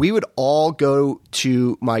 we would all go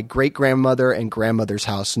to my great grandmother and grandmother's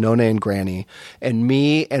house, Nona and Granny, and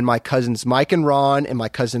me and my cousins Mike and Ron and my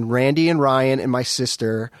cousin Randy and Ryan and my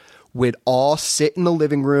sister would all sit in the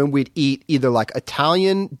living room. We'd eat either like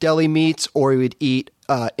Italian deli meats or we'd eat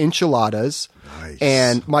enchiladas. Nice.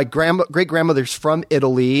 And my great grandmother's from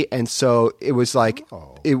Italy, and so it was like,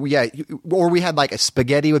 or we had like a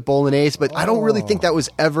spaghetti with bolognese. But I don't really think that was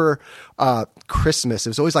ever Christmas. It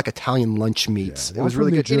was always like Italian lunch meats. Yeah, it was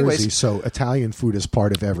really good. Jersey, Anyways, so Italian food is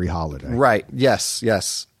part of every holiday, right? Yes.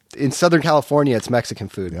 In Southern California, it's Mexican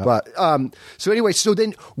food. Yeah. But so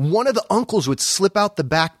then one of the uncles would slip out the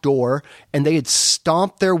back door and they would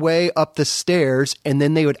stomp their way up the stairs, and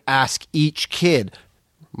then they would ask each kid,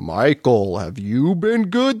 Michael, have you been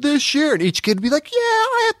good this year? And each kid would be like, yeah,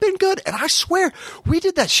 I have been good. And I swear, we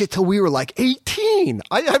did that shit till we were like 18.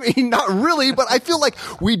 I mean, not really, but I feel like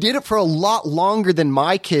we did it for a lot longer than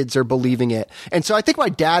my kids are believing it. And so I think my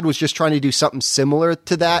dad was just trying to do something similar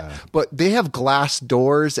to that, but they have glass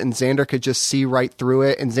doors and Xander could just see right through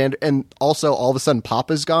it. And also all of a sudden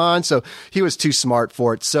Papa's gone. So he was too smart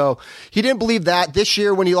for it. So he didn't believe that. This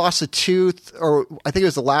year when he lost a tooth, or I think it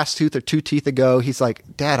was the last tooth or 2 teeth ago, he's like,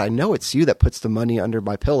 Dad, I know it's you that puts the money under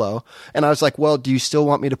my pillow. And I was like, well, do you still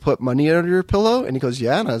want me to put money under your pillow? And he goes,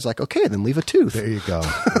 yeah. And I was like, okay, then leave a tooth. There you go.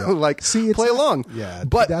 Yeah. Like, see, play along. Yeah.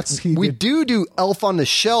 But we do Elf on the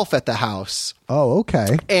Shelf at the house. Oh,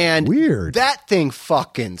 okay. And weird. That thing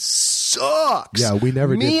fucking sucks. Yeah, we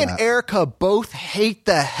never did that. Me and Erica both hate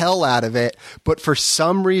the hell out of it, but for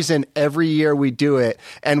some reason, every year we do it.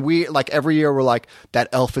 And every year we're like, that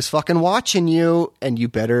elf is fucking watching you and you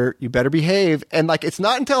better behave. And like, it's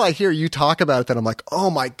not until I hear you talk about it that I'm like, oh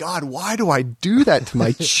my God, why do I do that to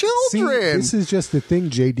my children? See, this is just the thing,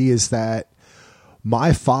 JD, is that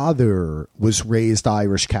my father was raised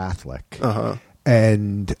Irish Catholic. Uh-huh.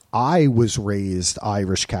 And I was raised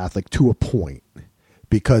Irish Catholic to a point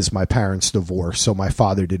because my parents divorced. So my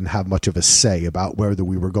father didn't have much of a say about whether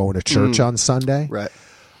we were going to church on Sunday. Right.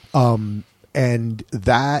 And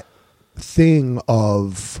that thing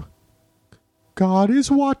of God is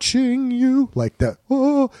watching you, like that,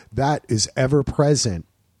 that is ever present.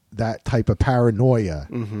 That type of paranoia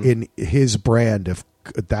in his brand of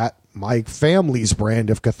that, my family's brand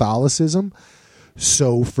of Catholicism.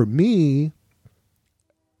 So for me,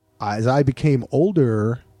 as I became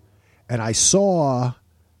older and I saw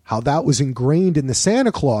how that was ingrained in the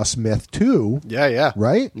Santa Claus myth too. Yeah.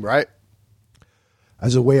 Right? Right.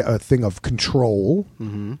 As a thing of control,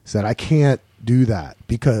 said I can't do that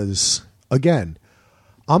because, again,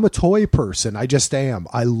 I'm a toy person. I just am.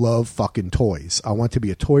 I love fucking toys. I want to be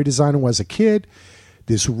a toy designer when I was a kid.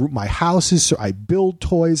 My house is, I build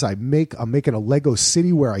toys. I'm making a Lego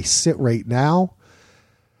city where I sit right now.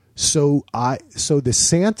 So the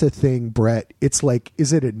Santa thing, Brett, it's like,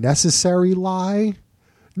 is it a necessary lie?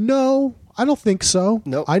 No, I don't think so.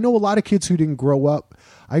 Nope. I know a lot of kids who didn't grow up.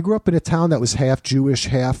 I grew up in a town that was half Jewish,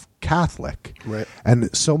 half Catholic. Right.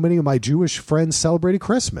 And so many of my Jewish friends celebrated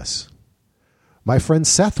Christmas. My friend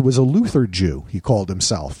Seth was a Luther Jew, he called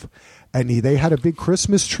himself. And they had a big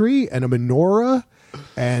Christmas tree and a menorah.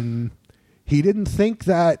 And he didn't think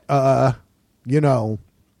that, the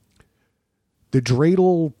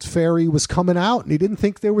dreidel fairy was coming out. And he didn't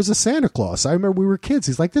think there was a Santa Claus. I remember we were kids.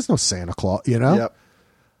 He's like, there's no Santa Claus, Yep.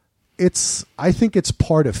 I think it's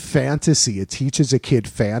part of fantasy. It teaches a kid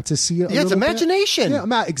fantasy. It's imagination.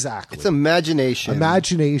 Yeah, exactly. It's imagination.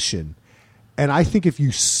 Imagination. And I think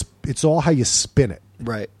it's all how you spin it.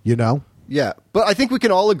 Right. Yeah. But I think we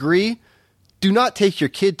can all agree, do not take your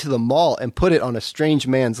kid to the mall and put it on a strange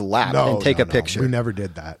man's lap and take a picture. We never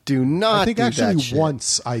did that. Do not I think do actually that shit.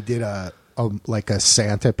 once I did a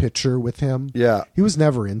Santa picture with him. Yeah. He was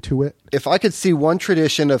never into it. If I could see one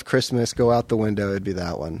tradition of Christmas go out the window, it'd be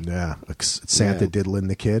that one. Yeah. Like Santa diddling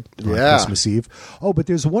the kid on Yeah. Christmas Eve. Oh, but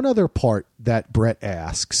there's one other part that Brett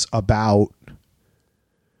asks about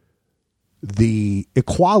the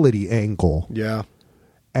equality angle. Yeah.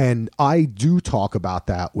 And I do talk about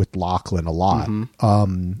that with Lachlan a lot.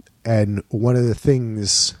 And one of the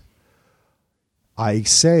things I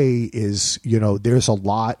say is, there's a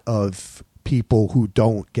lot of people who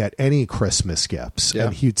don't get any Christmas gifts. Yeah.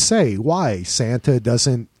 And he'd say, why? Santa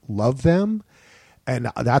doesn't love them? And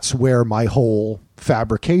that's where my whole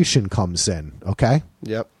fabrication comes in, okay?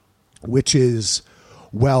 Yep. Which is,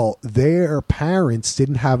 well, their parents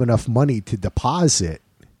didn't have enough money to deposit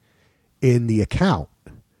in the account.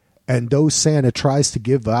 And though Santa tries to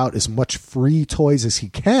give out as much free toys as he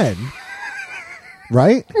can,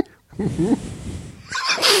 right?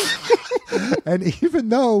 And even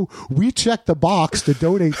though we check the box to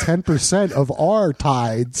donate 10% of our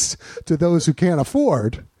tithes to those who can't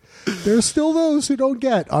afford, there's still those who don't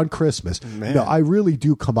get on Christmas. Man. No, I really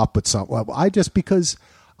do come up with something. Because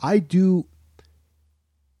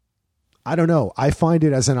I don't know. I find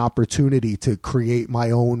it as an opportunity to create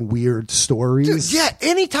my own weird stories. Dude, yeah,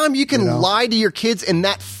 anytime you can lie to your kids in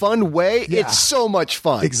that fun way, it's so much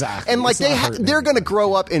fun. Exactly. And like they're going to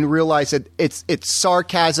grow up and realize that it's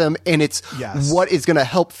sarcasm and it's what is going to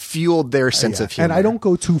help fuel their sense of humor. And I don't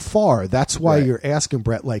go too far. That's why you're asking,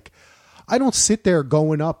 Brett, like, I don't sit there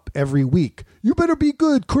going up every week. You better be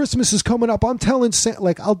good. Christmas is coming up. I'm telling Santa,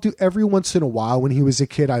 like, I'll do every once in a while. When he was a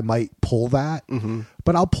kid, I might pull that,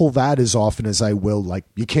 but I'll pull that as often as I will. Like,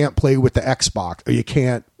 you can't play with the Xbox or you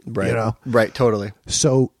can't, Right. Totally.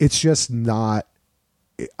 So it's just not,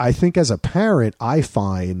 I think as a parent, I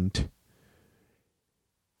find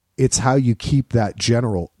it's how you keep that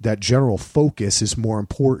general focus is more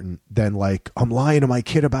important than like, I'm lying to my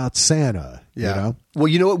kid about Santa. Yeah. Well,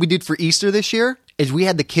 you know what we did for Easter this year is we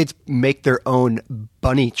had the kids make their own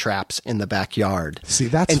bunny traps in the backyard. See,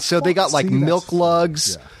 that's and so they got like milk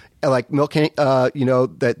lugs, like milk,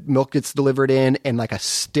 that milk gets delivered in, and like a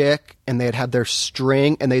stick, and they'd have their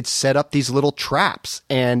string, and they'd set up these little traps.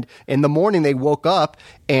 And in the morning, they woke up,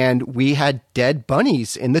 and we had dead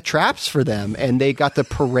bunnies in the traps for them, and they got to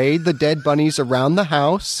parade the dead bunnies around the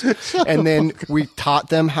house. And then we taught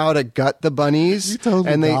them how to gut the bunnies. You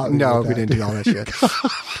totally and we didn't do all that shit.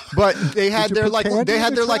 But they had their they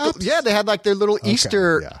had like their little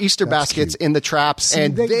Easter baskets cute. in the traps,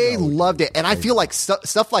 and they loved it. And I feel like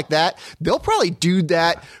stuff like that, they'll probably do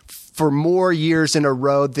that for more years in a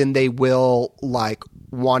row than they will like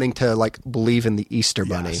wanting to like believe in the Easter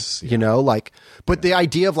bunny, but the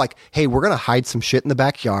idea of like, hey, we're going to hide some shit in the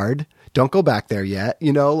backyard. Don't go back there yet.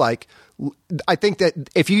 I think that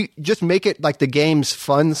if you just make it like the game's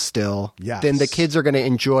fun still, then the kids are going to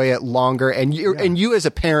enjoy it longer, and you as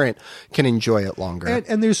a parent can enjoy it longer.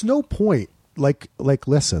 And there's no point. Like,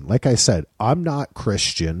 listen, like I said, I'm not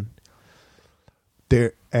Christian.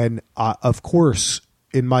 Of course,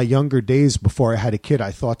 in my younger days before I had a kid,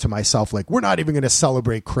 I thought to myself, like, we're not even going to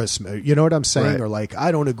celebrate Christmas. You know what I'm saying? Right. Or like,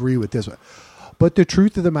 I don't agree with this. But the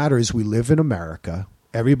truth of the matter is we live in America.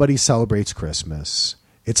 Everybody celebrates Christmas.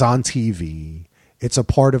 It's on TV. It's a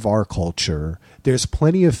part of our culture. There's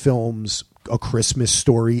plenty of films A Christmas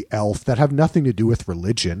Story, Elf, that have nothing to do with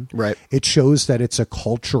religion. Right. It shows that it's of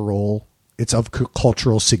cultural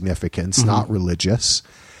significance, not religious.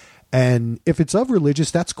 And if it's of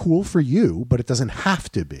religious, that's cool for you, but it doesn't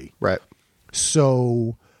have to be. Right.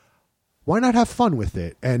 So why not have fun with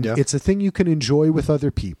it? And it's a thing you can enjoy with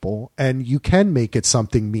other people, and you can make it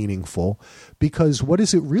something meaningful, because what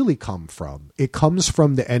does it really come from? It comes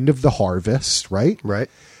from the end of the harvest, right? Right.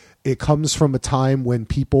 It comes from a time when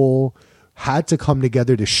people had to come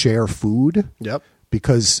together to share food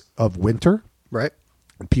because of winter. Right.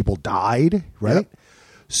 And people died, right? Yep.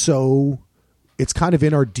 So it's kind of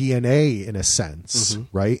in our DNA in a sense,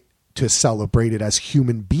 right? To celebrate it as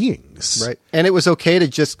human beings. Right. And it was okay to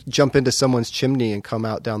just jump into someone's chimney and come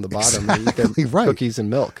out down the bottom and eat their cookies and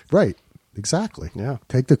milk. Right. Exactly. Yeah.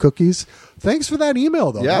 Take the cookies. Thanks for that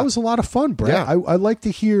email, though. Yeah. That was a lot of fun, Brett. Yeah. I'd like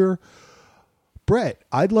to hear, Brett,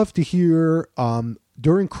 I'd love to hear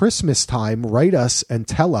during Christmas time, write us and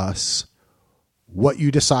tell us what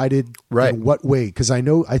you decided in what way. Because I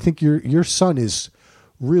think your son is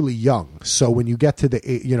really young. So when you get to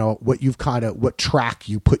the, what track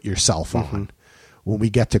you put yourself on when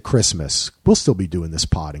we get to Christmas, we'll still be doing this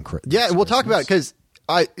pod in Christmas. Yeah, we'll talk about it, because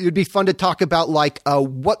it would be fun to talk about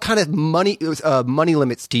what kind of money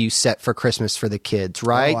limits do you set for Christmas for the kids,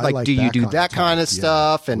 right? Like do you do that kind of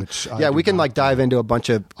stuff? And we can dive into a bunch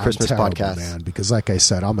of Christmas podcasts, man. Because like I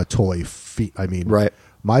said, I'm a toy right.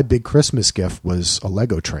 My big Christmas gift was a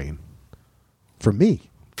Lego train for me.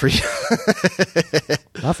 For you.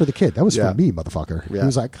 Not for the kid. That was for me, motherfucker. Yeah. He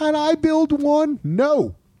was like, can I build one?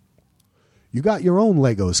 No. You got your own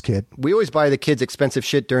Legos, kid. We always buy the kids expensive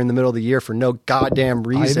shit during the middle of the year for no goddamn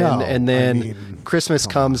reason. I know. And then Christmas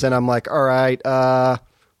comes and I'm like, all right,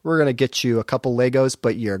 we're going to get you a couple Legos,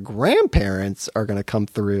 but your grandparents are going to come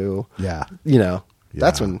through. Yeah.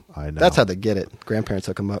 That's when, I know. that's how they get it. Grandparents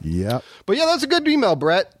hook them up. Yep. But yeah, that's a good email,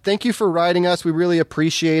 Brett. Thank you for writing us. We really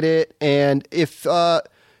appreciate it. And if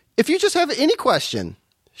you just have any question,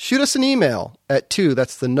 shoot us an email at 2,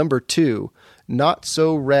 that's the number 2,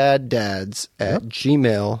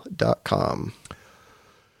 notsoraddads@gmail.com.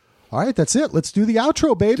 All right, that's it. Let's do the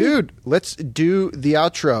outro, baby. Dude, let's do the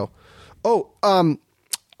outro. Oh,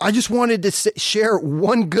 I just wanted to share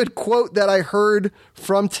one good quote that I heard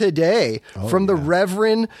from today from the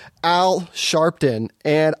Reverend Al Sharpton.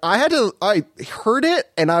 And I heard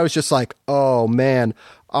it and I was just like, oh man,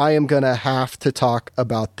 I am going to have to talk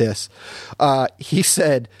about this. He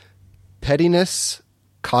said, pettiness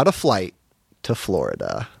caught a flight to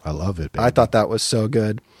Florida. I love it, baby. I thought that was so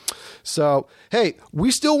good. So, hey, we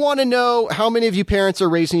still want to know how many of you parents are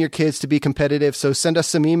raising your kids to be competitive. So send us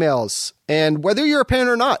some emails. And whether you're a parent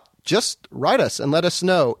or not, just write us and let us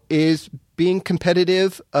know. Is being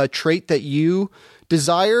competitive a trait that you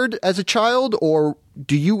desired as a child, or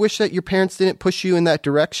do you wish that your parents didn't push you in that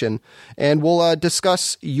direction? And we'll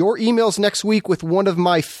discuss your emails next week with one of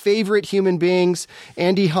my favorite human beings,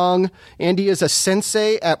 Andy Hung. Andy is a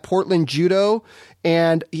sensei at Portland Judo,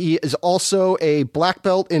 and he is also a black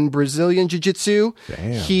belt in Brazilian Jiu-Jitsu.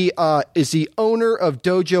 Damn. He is the owner of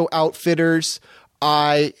Dojo Outfitters.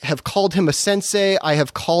 I have called him a sensei. I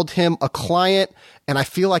have called him a client. And I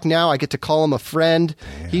feel like now I get to call him a friend.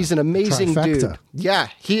 Damn. He's an amazing dude. Yeah,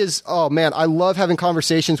 he is. Oh man, I love having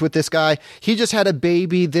conversations with this guy. He just had a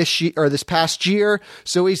baby this past year,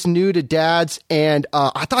 so he's new to dads. And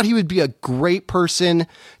I thought he would be a great person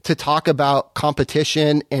to talk about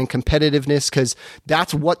competition and competitiveness, because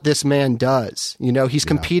that's what this man does. He's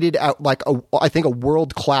competed at I think a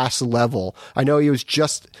world-class level. I know he was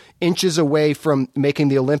just inches away from making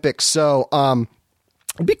the Olympics. So,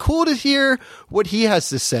 it'd be cool to hear what he has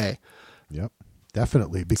to say. Yep,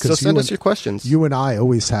 definitely. Because so send us your questions. You and I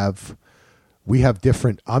always have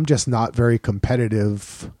different. I'm just not very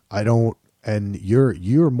competitive. And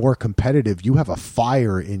you're more competitive. You have a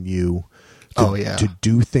fire in you to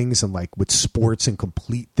do things, and like with sports and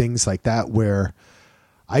complete things like that, where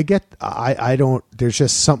I don't, there's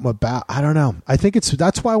just something about, I don't know. I think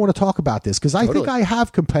that's why I want to talk about this. Cause I think I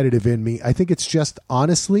have competitive in me. I think it's just,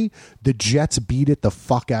 honestly, the Jets beat it the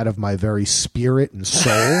fuck out of my very spirit and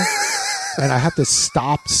soul. And I have to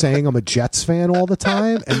stop saying I'm a Jets fan all the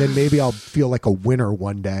time. And then maybe I'll feel like a winner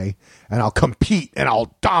one day and I'll compete and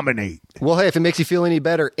I'll dominate. Well, hey, if it makes you feel any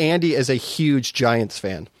better, Andy is a huge Giants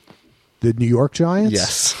fan. The New York Giants?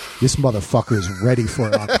 Yes. This motherfucker is ready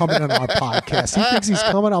for coming on our podcast. He thinks he's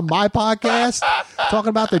coming on my podcast talking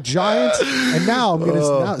about the Giants. And now I'm going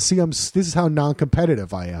to see. This is how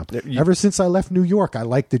non-competitive I am. Ever since I left New York, I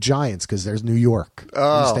like the Giants because there's New York.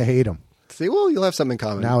 I used to hate them. See, well, you'll have something in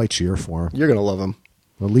common. Now I cheer for them. You're going to love them.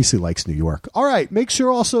 Well, at least he likes New York. All right. Make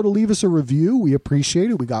sure also to leave us a review. We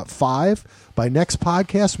appreciate it. We got 5. By next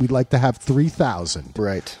podcast, we'd like to have 3,000.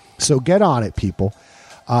 Right. So get on it, people.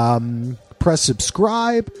 Press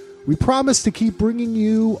subscribe. We promise to keep bringing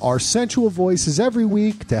you our sensual voices every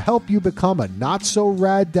week to help you become a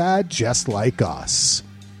not-so-rad dad just like us.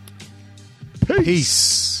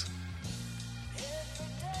 Peace.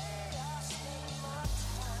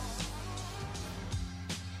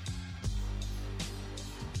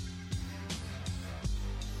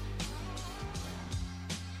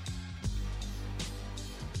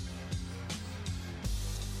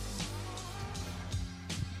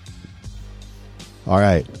 All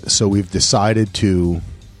right, so we've decided to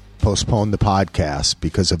postpone the podcast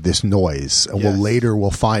because of this noise, and Yes.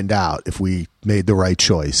 we'll find out if we made the right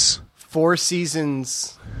choice. 4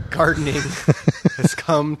 Seasons Gardening has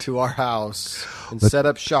come to our house and set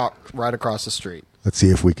up shop right across the street. Let's see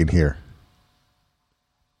if we can hear.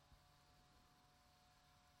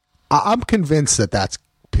 I'm convinced that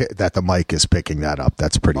the mic is picking that up.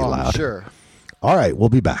 That's pretty Oh, loud. I'm sure. All right, we'll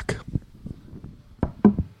be back.